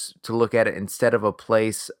choose to look at it instead of a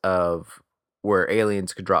place of where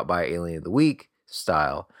aliens could drop by, Alien of the Week,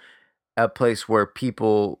 style, a place where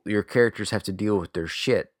your characters have to deal with their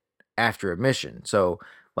shit after a mission. So,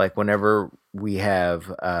 like, whenever we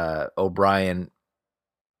have O'Brien,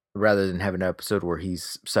 rather than have an episode where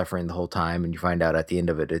he's suffering the whole time and you find out at the end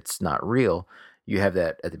of it it's not real, you have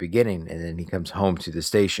that at the beginning, and then he comes home to the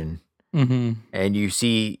station, and you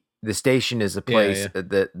see the station is a place,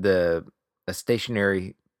 a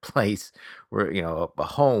stationary place where, a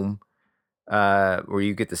home, where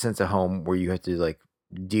you get the sense of home, where you have to like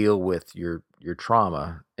deal with your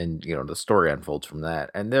trauma, and the story unfolds from that.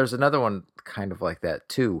 And there's another one kind of like that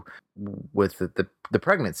too, with the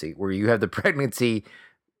pregnancy, where you have the pregnancy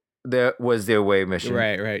that was the away mission.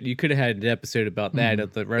 Right. You could have had an episode about that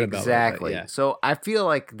at the runabout. Exactly. Yeah. So I feel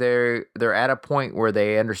like they're at a point where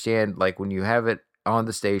they understand, like, when you have it on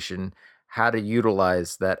the station, how to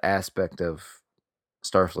utilize that aspect of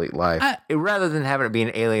Starfleet life, rather than having it be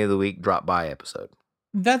an Alien of the Week drop by episode.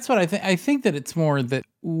 That's what I think. I think that it's more that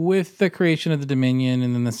with the creation of the Dominion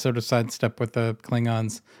and then the sort of sidestep with the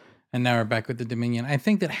Klingons, and now we're back with the Dominion. I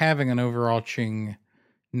think that having an overarching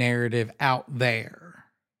narrative out there,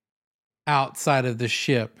 outside of the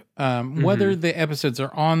ship, whether the episodes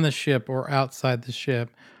are on the ship or outside the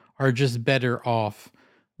ship, are just better off.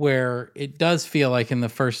 Where it does feel like in the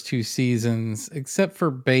first 2 seasons, except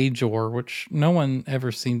for Bajor, which no one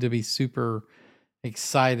ever seemed to be super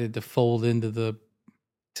excited to fold into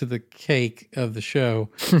the cake of the show.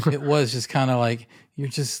 It was just kind of like, you're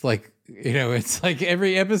just like, it's like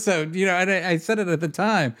every episode, and I said it at the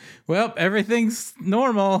time, well, everything's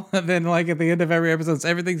normal. And then like at the end of every episode,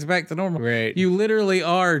 everything's back to normal. Right. You literally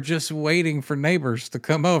are just waiting for neighbors to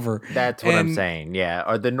come over. That's what I'm saying. Yeah.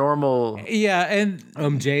 Or the normal. Yeah.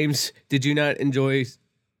 And James, did you not enjoy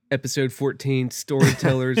episode 14,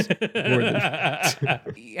 Storytellers?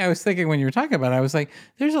 I was thinking when you were talking about it, I was like,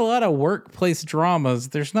 there's a lot of workplace dramas.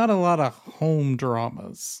 There's not a lot of home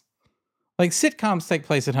dramas. Like sitcoms take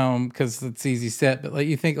place at home because it's easy set, but like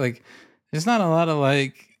you think like there's not a lot of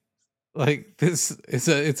like this.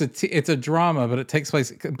 It's a drama, but it takes place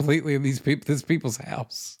completely in this people's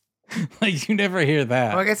house. Like you never hear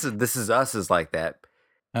that. Well, I guess This Is Us is like that.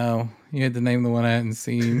 Oh, you had to name the one I hadn't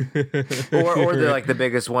seen. or they're like the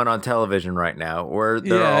biggest one on television right now, where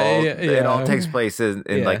it all takes place in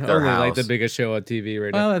like their only house. like the biggest show on TV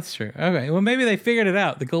right now. Well, that's true. Okay, well maybe they figured it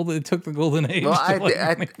out. It took the golden age. Well,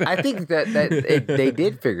 I think that they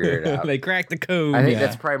did figure it out. They cracked the code. I think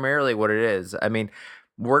that's primarily what it is. I mean,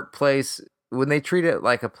 workplace, when they treat it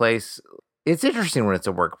like a place, it's interesting when it's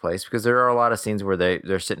a workplace, because there are a lot of scenes where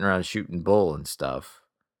they're sitting around shooting bull and stuff.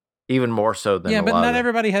 Even more so than but not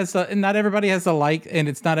everybody has the like, and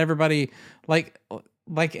it's not everybody like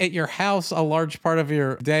at your house. A large part of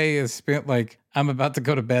your day is spent like, I'm about to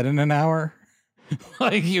go to bed in an hour.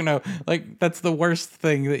 Like that's the worst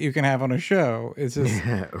thing that you can have on a show. It's just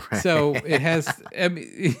right. So it has. I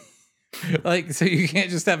mean, like, so you can't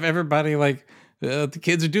just have everybody like the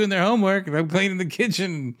kids are doing their homework and I'm cleaning the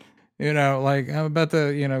kitchen. Like I'm about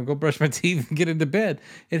to, go brush my teeth and get into bed.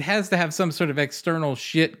 It has to have some sort of external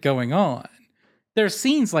shit going on. There's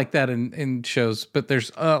scenes like that in shows, but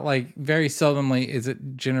there's like very seldomly is it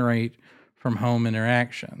generate from home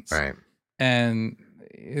interactions. Right.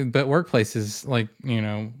 But workplaces like,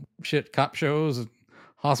 shit, cop shows,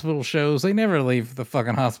 hospital shows, they never leave the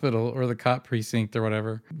fucking hospital or the cop precinct or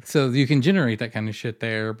whatever. So you can generate that kind of shit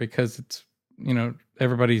there because it's,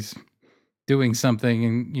 everybody's doing something,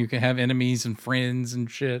 and you can have enemies and friends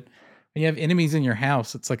and shit. When you have enemies in your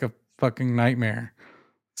house, it's like a fucking nightmare.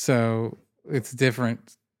 So it's a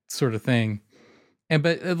different sort of thing.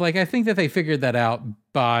 But like, I think that they figured that out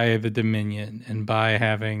by the Dominion and by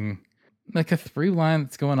having like a through line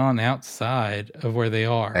that's going on outside of where they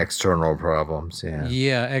are. External problems. Yeah.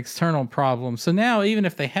 Yeah. External problems. So now, even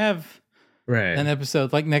if they have an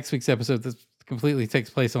episode like next week's episode that completely takes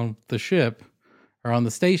place on the ship or on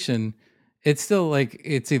the station, it's still like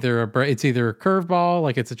it's either a curveball,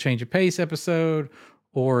 like it's a change of pace episode,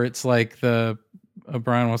 or it's like the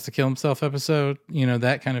O'Brien wants to kill himself episode,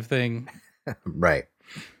 that kind of thing. Right.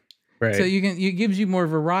 So it gives you more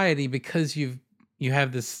variety because you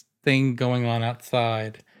have this thing going on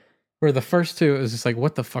outside. Where the first two, it was just like,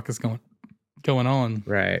 what the fuck is going on?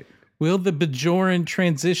 Right. Will the Bajoran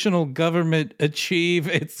transitional government achieve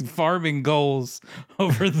its farming goals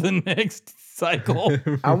over the next cycle?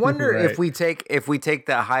 I wonder if we take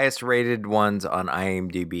the highest rated ones on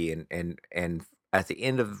IMDb and at the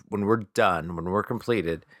end of when we're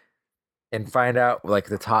completed, and find out like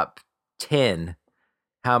the top 10,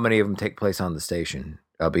 how many of them take place on the station.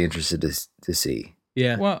 I'll be interested to see.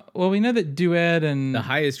 Yeah. Well, we know that Duet and the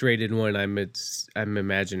highest rated one I'm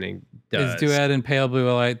imagining does. is Duet and Pale Blue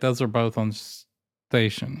Light. Those are both on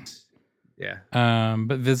station. Yeah.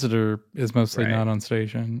 But Visitor is mostly Right. not on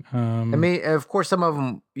station. I mean, of course, some of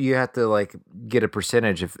them you have to like get a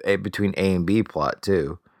percentage of between A and B plot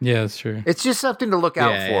too. yeah, that's true. It's just something to look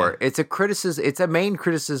out Yeah, for. yeah. It's a criticism. It's a main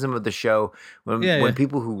criticism of the show. When Yeah, when yeah.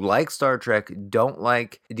 people who like Star Trek don't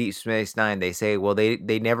like Deep Space Nine, they say, well, they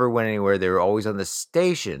never went anywhere. They were always on the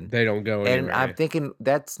station. They don't go anywhere. And I'm thinking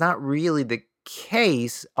that's not really the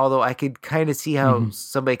case. Although I could kind of see how Mhm.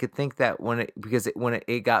 somebody could think that when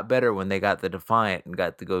it got better when they got the Defiant and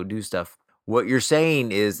got to go do stuff. What you're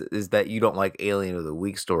saying is that you don't like Alien of the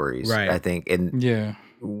Week stories, Right. I think, and Yeah.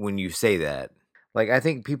 when you say that. Like, I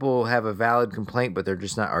think people have a valid complaint, but they're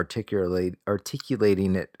just not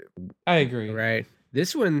articulating it. I agree. Right.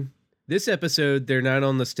 This episode, they're not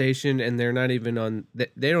on the station, and they're not even on.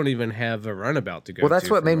 They don't even have a runabout to go. Well, that's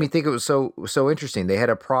to what made from me it. think it was so interesting. They had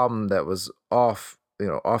a problem that was off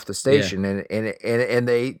the station, and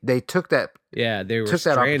they took that Yeah, they were took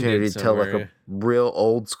that stranded opportunity to tell like somewhere. a real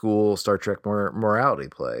old school Star Trek morality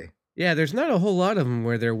play. Yeah, there's not a whole lot of them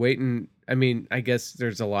where they're waiting. I mean, I guess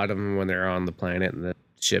there's a lot of them when they're on the planet and the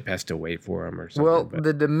ship has to wait for them or something. Well, but-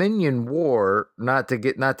 the Dominion War, not to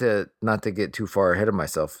get too far ahead of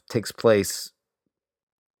myself, takes place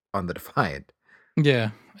on the Defiant.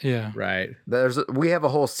 Yeah. Yeah. right. We have a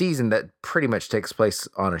whole season that pretty much takes place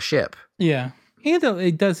on a ship. Yeah. And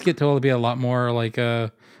it does get to be a lot more like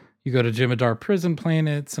you go to Jem'Hadar prison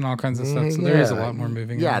planets and all kinds of stuff. So there is a lot more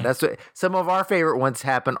moving. Yeah, around. that's what some of our favorite ones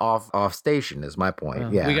happen off station. Is my point.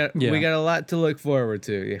 Well, yeah, we got a lot to look forward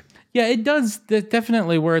to. Yeah. Yeah, it does.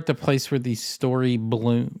 Definitely, we're at the place where the story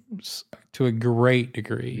blooms to a great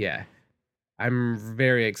degree. Yeah. I'm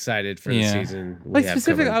very excited for the Yeah. season. we Like have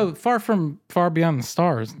specifically, coming. far beyond the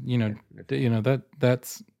stars.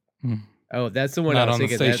 That's Oh, that's the one Not I was on the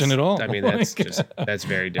thinking. station That's- at all. I mean, that's Like- just that's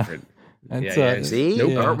very different. That's, yeah. See,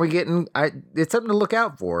 Nope. aren't we getting? It's something to look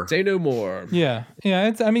out for. Say no more. yeah.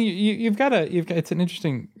 It's. I mean, you've got. It's an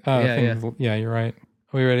interesting. Yeah, thing. yeah. Yeah, you're right.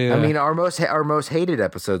 Are we ready? To, I mean, our most hated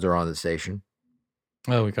episodes are on the station.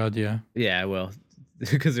 oh my god, yeah. Yeah, well,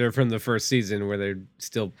 because they're from the first season where they're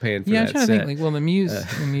still paying for Yeah, I'm that trying to set. think. Like, well, the Muse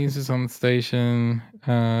is on the station.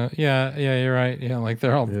 Yeah, you're right. Yeah, like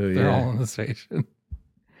they're all yeah. on the station.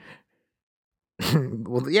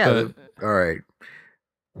 Well, yeah. But- all right.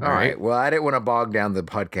 All right. Well, I didn't want to bog down the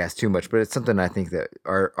podcast too much, but it's something I think that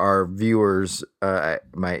our viewers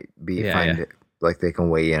might be find like they can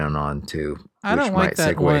weigh in on too. I don't like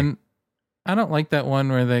that one. I don't like that one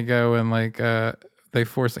where they go and like they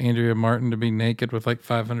force Andrea Martin to be naked with like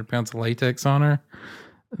 500 pounds of latex on her.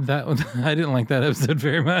 That one, I didn't like that episode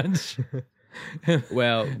very much.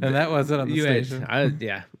 Well, and that wasn't on the station.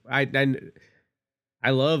 I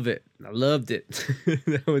love it. I loved it.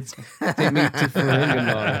 That was take me to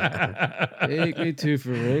Ferenginar. Take me to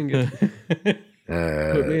Ferenginar.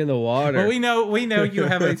 Put me in the water. Well, we know you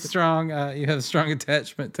have a strong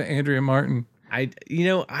attachment to Andrea Martin. I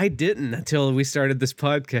didn't until we started this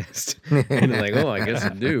podcast. And I'm like, oh, I guess I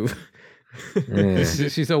do. Yeah.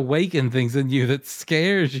 She's awakened things in you that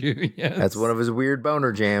scares you. Yes. That's one of his weird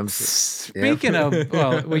boner jams. Speaking of,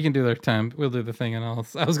 well, we can do their time. We'll do the thing and all.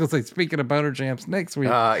 I was gonna say, speaking of boner jams next week.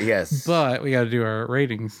 Yes. But we got to do our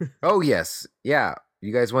ratings. Oh yes. Yeah.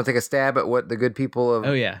 You guys want to take a stab at what the good people of?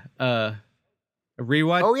 Oh yeah. A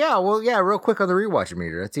rewatch. Oh yeah. Well, yeah. Real quick on the rewatch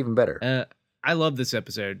meter. That's even better. I love this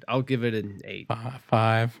episode. I'll give it an 8.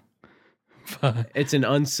 Five. It's an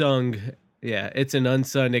unsung. Yeah, it's an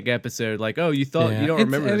unsung episode. Like, oh, you thought you don't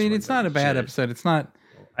remember. I this mean, one, it's but not a you bad should. episode. It's not.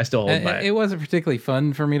 I still hold by It it. wasn't particularly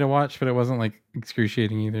fun for me to watch, but it wasn't like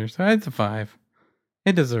excruciating either. So it's a 5.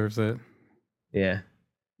 It deserves it. Yeah.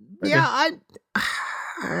 Yeah.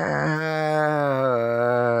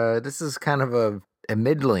 This is kind of a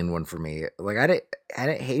middling one for me. Like I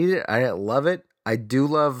didn't hate it. I didn't love it. I do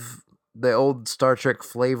love the old Star Trek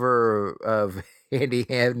flavor of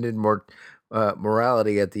handy-handed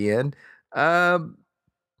morality at the end. And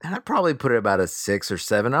I'd probably put it about a 6 or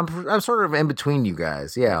 7. I'm sort of in between you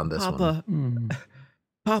guys. Yeah, on this one.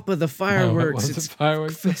 Papa, the Oh, fireworks. it was It's the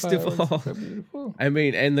fireworks. the festival. fireworks, so beautiful. I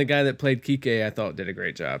mean, and the guy that played Kike, I thought did a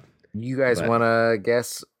great job. You guys But- want to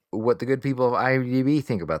guess what the good people of IMDb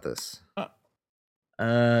think about this?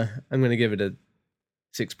 I'm gonna give it a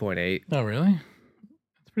 6.8. Oh, really?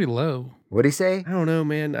 That's pretty low. What'd he say? I don't know,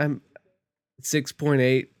 man. I'm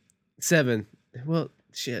 6.8, 7. Well,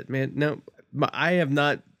 shit, man. No, I have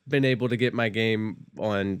not been able to get my game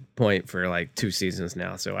on point for like 2 seasons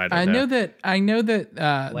now, so I don't know. I know that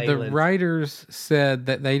the Leyland. writers said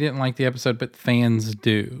that they didn't like the episode, but fans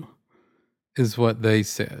do, is what they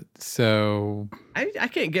said. So I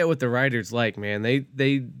can't get what the writers like, man.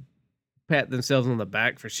 They pat themselves on the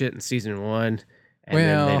back for shit in season 1, And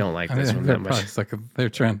then they don't like this one they're that probably much. stuck they're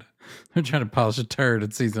trying to polish a turd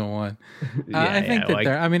in season 1. I think that like-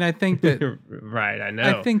 they're. I mean, I think that right, I know.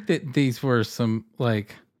 I think that these were some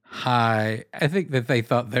like high. I think that they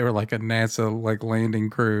thought they were like a NASA like landing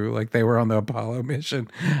crew, like they were on the Apollo mission.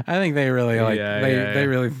 I think they really like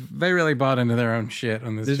they really bought into their own shit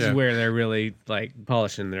on this This show. is where they're really like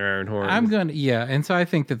polishing their own horns. I'm going to, and so I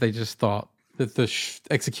think that they just thought that the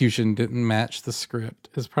execution didn't match the script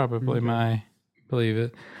is probably my believe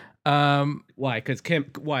it. Why? Because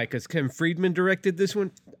Kim Friedman directed this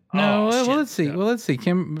one. No, Oh, well, shit. let's see. No. Well, let's see.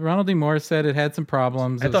 Ronald D. Moore said it had some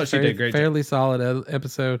problems. I It thought was she did a great job. fairly solid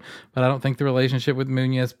episode, but I don't think the relationship with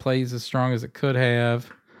Munez plays as strong as it could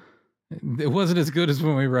have. It wasn't as good as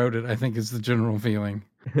when we wrote it, I think is the general feeling.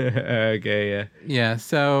 Okay, yeah. Yeah,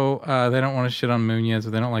 so they don't want to shit on Munez, or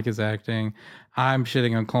they don't like his acting. I'm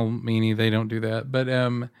shitting on Cole Meany. They don't do that. But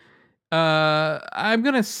I'm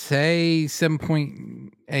going to say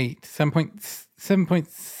 7.8,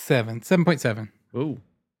 7.7. Ooh.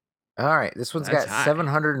 All right, this one's That's got high.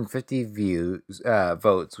 750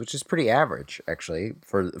 votes, which is pretty average actually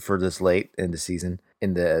for this late in the season,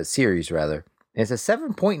 in the series rather. And it's a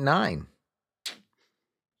 7.9.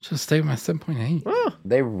 Just stay with my 7.8. Oh,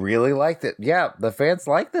 They really liked it. Yeah, the fans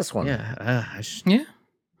like this one. yeah. Yeah.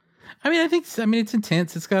 I mean, it's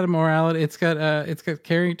intense. It's got a morality. It's got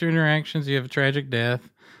character interactions. You have a tragic death.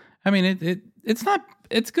 I mean, it's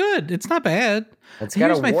good. It's not bad. It's got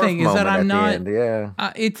Here's a my Worf thing is that moment I'm at the not. end,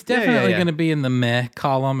 yeah. It's definitely yeah. going to be in the meh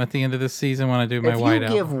column at the end of this season when I do my If you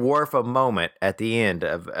whiteout. give Worf a moment at the end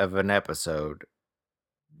of an episode,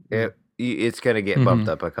 it's going to get bumped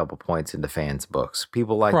up a couple points in the fans' books.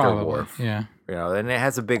 People like their Probably, Worf, yeah. and it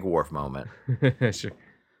has a big Worf moment. Sure.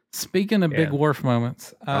 Speaking of big Yeah. Worf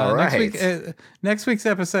moments, All right. next week's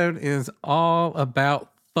episode is all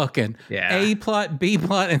about fucking. Yeah. A plot, B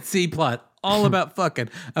plot, and C plot. All about fucking.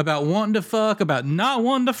 About wanting to fuck, about not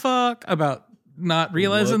wanting to fuck, about not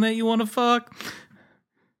realizing that you want to fuck.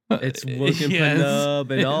 It's looking Yes,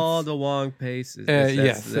 penub in it's- all the wrong places.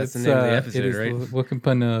 Yes, That's the it's, name of the it episode, is right? Looking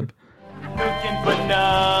panub. Looking for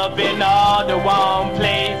nub in all the wrong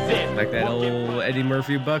places. Like that old Eddie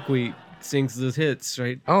Murphy Buckwheat sings those hits,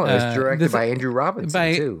 right? Oh, it's directed this- by Andrew Robinson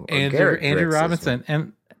By too. Or Andrew Garrett directs this Robinson,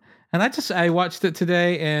 and I watched it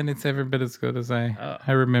today, and it's every bit as good as I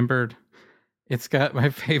remembered. It's got my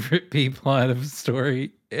favorite B plot of a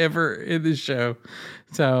story ever in the show.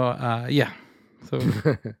 So so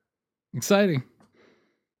exciting.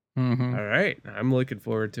 Mhm. All right. I'm looking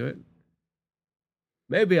forward to it.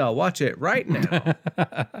 Maybe I'll watch it right now.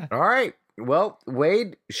 All right. Well,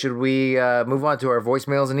 Wade, should we move on to our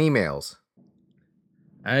voicemails and emails?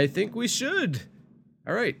 I think we should.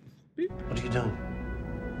 All right. Beep. What are you doing?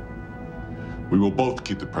 We will both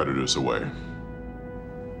keep the predators away.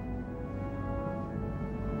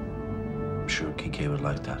 I'm sure Kike would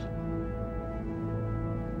like that.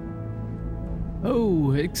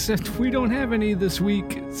 Oh, except we don't have any this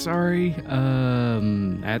week. Sorry.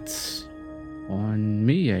 That's on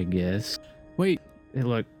me, I guess. Wait, hey,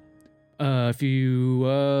 look. If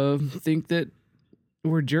you think that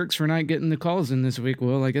we're jerks for not getting the calls in this week,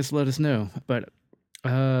 well, I guess let us know. But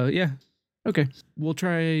yeah. Okay. We'll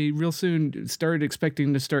try real soon. Start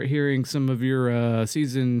expecting to start hearing some of your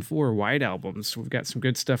season 4 White albums. We've got some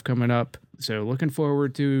good stuff coming up. So looking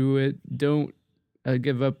forward to it. Don't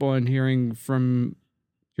give up on hearing from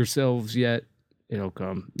yourselves yet. It'll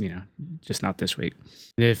come, just not this week.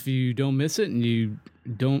 If you don't miss it and you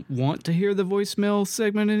don't want to hear the voicemail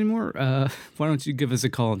segment anymore, why don't you give us a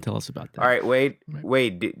call and tell us about that? All right, Wade,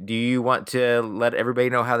 do you want to let everybody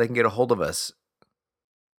know how they can get a hold of us?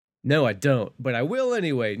 No, I don't, but I will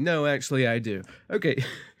anyway. No, actually, I do. Okay.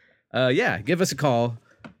 Yeah, give us a call.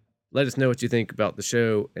 Let us know what you think about the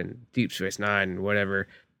show and Deep Space Nine and whatever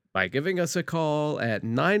by giving us a call at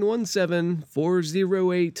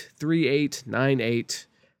 917-408-3898.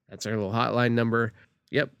 That's our little hotline number.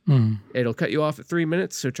 Yep. It'll cut you off at 3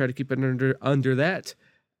 minutes, so try to keep it under that.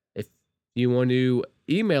 If you want to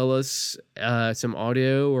email us some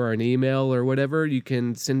audio or an email or whatever, you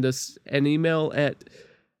can send us an email at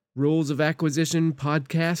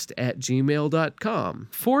rulesofacquisitionpodcast@gmail.com.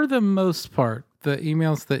 For the most part, the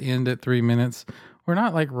emails that end at 3 minutes, we're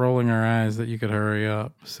not like rolling our eyes that you could hurry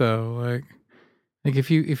up. So like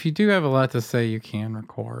if you do have a lot to say, you can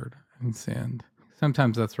record and send.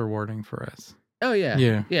 Sometimes that's rewarding for us. Oh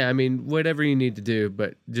yeah. Yeah. I mean, whatever you need to do,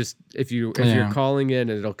 but just if you're calling in,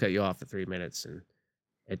 it'll cut you off at 3 minutes, and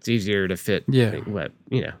it's easier to fit. Yeah. What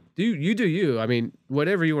do you? I mean,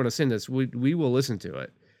 whatever you want to send us, we will listen to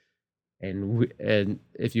it. And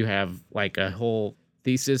if you have like a whole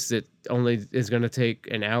thesis that only is going to take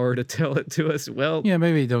an hour to tell it to us, well, Yeah,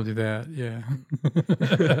 maybe don't do that. Yeah.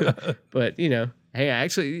 but hey,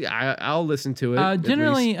 I'll listen to it. at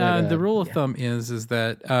Generally, least, but, the rule of yeah. thumb is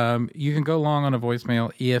that you can go long on a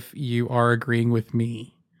voicemail if you are agreeing with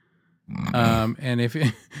me. And if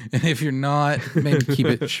you're not, maybe keep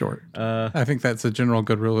it short. I think that's a general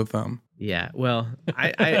good rule of thumb. Yeah, well,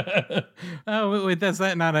 I Oh wait, that's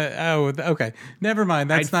not a. Oh, okay. Never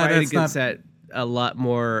mind. That's I'd not. fight That's against not. that a lot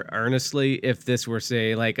more earnestly if this were,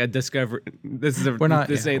 say, like a Discovery. This is a. We're not.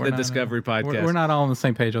 This yeah, ain't we're the not, Discovery podcast. We're not all on the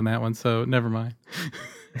same page on that one, so never mind.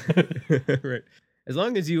 Right. As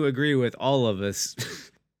long as you agree with all of us,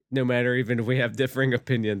 no matter even if we have differing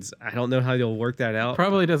opinions, I don't know how you'll work that out.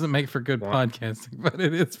 Probably doesn't make for good podcasting, but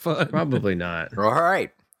it is fun. Probably not. All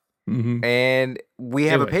right. Mhm. And we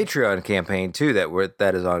have Anyway. a Patreon campaign too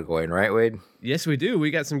that is ongoing, right, Wade? Yes, we do.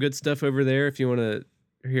 We got some good stuff over there if you want to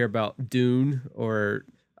hear about Dune or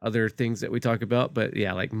other things that we talk about. But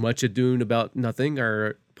yeah, like Much Ado About Nothing,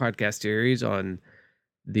 our podcast series on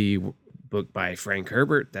the book by Frank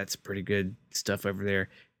Herbert. That's pretty good stuff over there.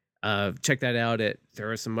 Check that out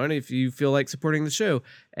throw us some money if you feel like supporting the show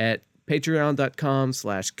at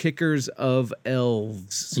patreon.com/kickers of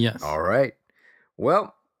elves. Yes. All right.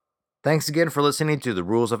 Well, thanks again for listening to the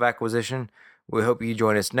Rules of Acquisition. We hope you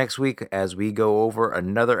join us next week as we go over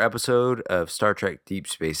another episode of Star Trek Deep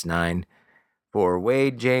Space Nine. For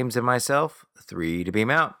Wade, James, and myself, 3 to beam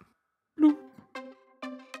out.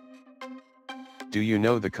 Do you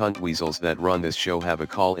know the cunt weasels that run this show have a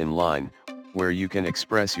call-in line, where you can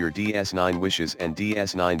express your DS9 wishes and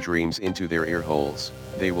DS9 dreams into their ear holes?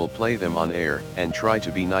 They will play them on air and try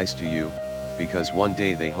to be nice to you, because one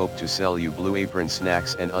day they hope to sell you Blue Apron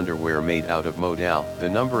snacks and underwear made out of modal. The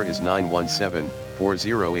number is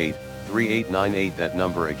 917-408-3898. That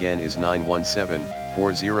number again is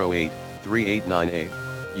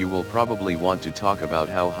 917-408-3898. You will probably want to talk about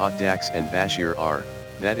how hot Dax and Bashir are.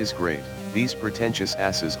 That is great. These pretentious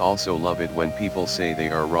asses also love it when people say they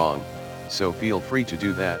are wrong. So feel free to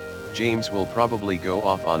do that. James will probably go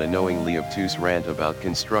off on a knowingly obtuse rant about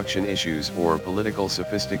construction issues or political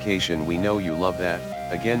sophistication. We know you love that.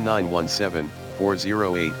 Again,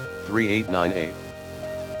 917-408-3898.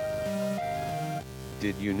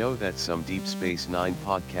 Did you know that some Deep Space Nine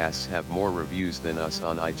podcasts have more reviews than us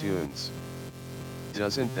on iTunes?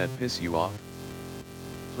 Doesn't that piss you off?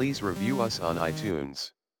 Please review us on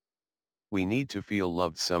iTunes. We need to feel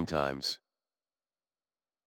loved sometimes.